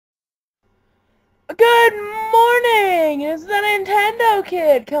Good morning! It's the Nintendo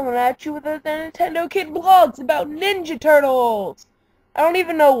Kid coming at you with the Nintendo Kid vlogs about Ninja Turtles. I don't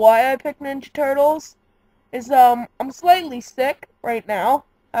even know why I picked Ninja Turtles. I'm slightly sick right now.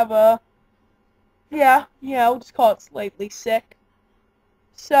 I have yeah, we'll just call it slightly sick.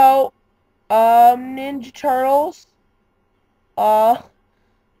 So, Ninja Turtles. Uh,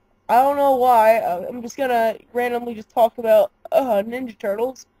 I don't know why. I'm just gonna randomly just talk about Ninja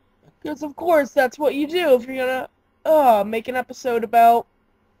Turtles. Because of course that's what you do if you're gonna make an episode about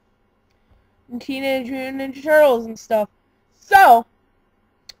Teenage Mutant Ninja Turtles and stuff. So,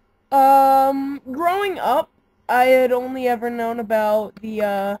 growing up, I had only ever known about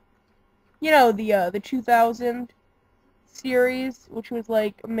the 2000 series, which was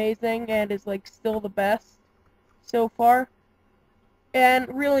like amazing and is like still the best so far, and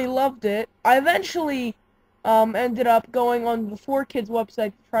really loved it. I eventually ended up going on the 4Kids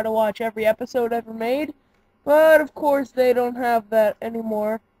website to try to watch every episode ever made, but of course they don't have that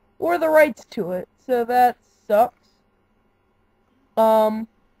anymore, or the rights to it, so that sucks. Um,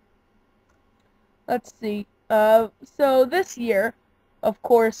 let's see. So this year, of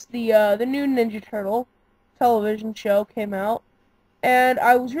course, the new Ninja Turtle television show came out, and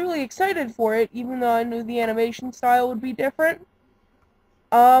I was really excited for it, even though I knew the animation style would be different.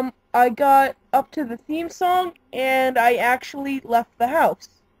 I got up to the theme song, and I actually left the house.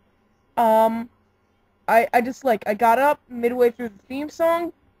 Um, I got up midway through the theme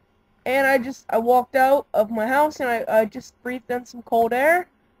song, and I walked out of my house, and I just breathed in some cold air.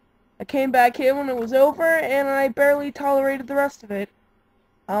 I came back in when it was over, and I barely tolerated the rest of it.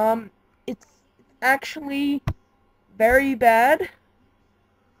 It's actually very bad,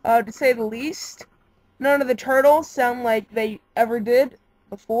 to say the least. None of the turtles sound like they ever did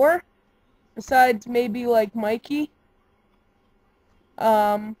before, besides maybe like Mikey.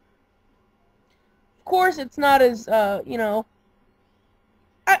 Of course, it's not as I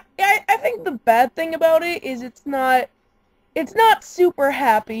think the bad thing about it is it's not super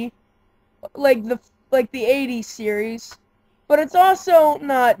happy like the 80s series, but it's also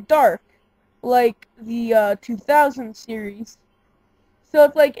not dark like the 2000 series. So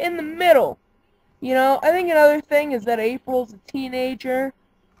it's like in the middle. I think another thing is that April's a teenager.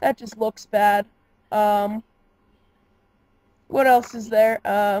 That just looks bad. Um, what else is there?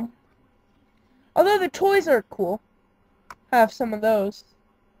 Although the toys are cool. Have some of those.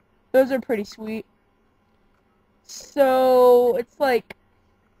 Those are pretty sweet. So, it's like,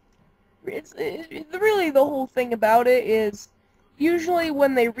 really the whole thing about it is, usually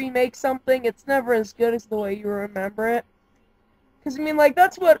when they remake something, it's never as good as the way you remember it. Because, I mean, like,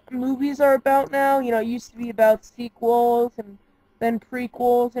 that's what movies are about now. It used to be about sequels and then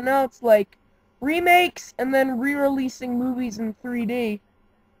prequels, and now it's like remakes and then re-releasing movies in 3D.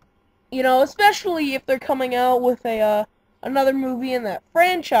 Especially if they're coming out with another movie in that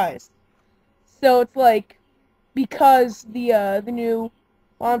franchise. So it's like, because the new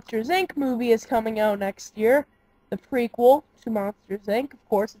Monsters Inc. movie is coming out next year, the prequel to Monsters Inc., of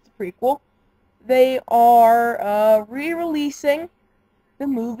course it's a prequel, they are re-releasing the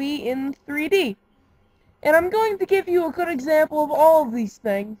movie in 3D. And I'm going to give you a good example of all of these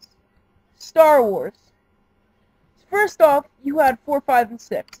things. Star Wars. First off, you had 4, 5, and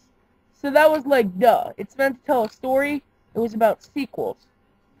 6. So that was like, duh. It's meant to tell a story. It was about sequels.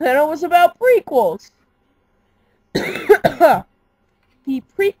 Then it was about prequels. The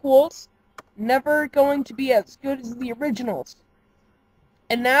prequels never going to be as good as the originals.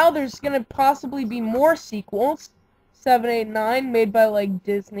 And now there's going to possibly be more sequels. 7, 8, 9, made by like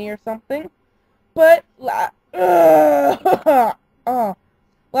Disney or something. But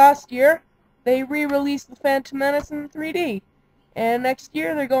last year, they re-released The Phantom Menace in 3D. And next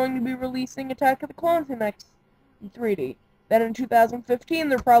year, they're going to be releasing Attack of the Clones in 3D. Then in 2015,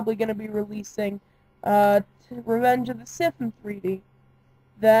 they're probably going to be releasing Revenge of the Sith in 3D.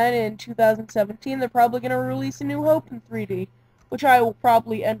 Then in 2017, they're probably going to release A New Hope in 3D, which I will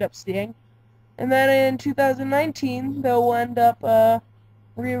probably end up seeing. And then in 2019, they'll end up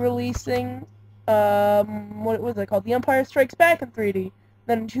re-releasing what was it called? The Empire Strikes Back in 3D.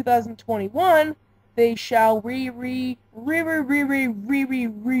 Then in 2021, they shall it's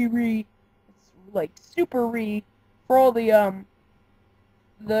like super for all the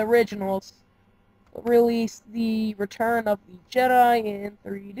originals, release the Return of the Jedi in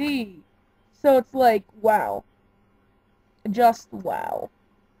 3D. So it's like, wow. Just wow.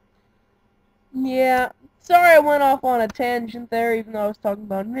 Yeah, sorry I went off on a tangent there, even though I was talking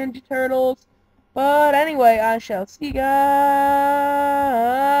about Ninja Turtles. But anyway, I shall see you guys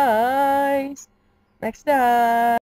next time.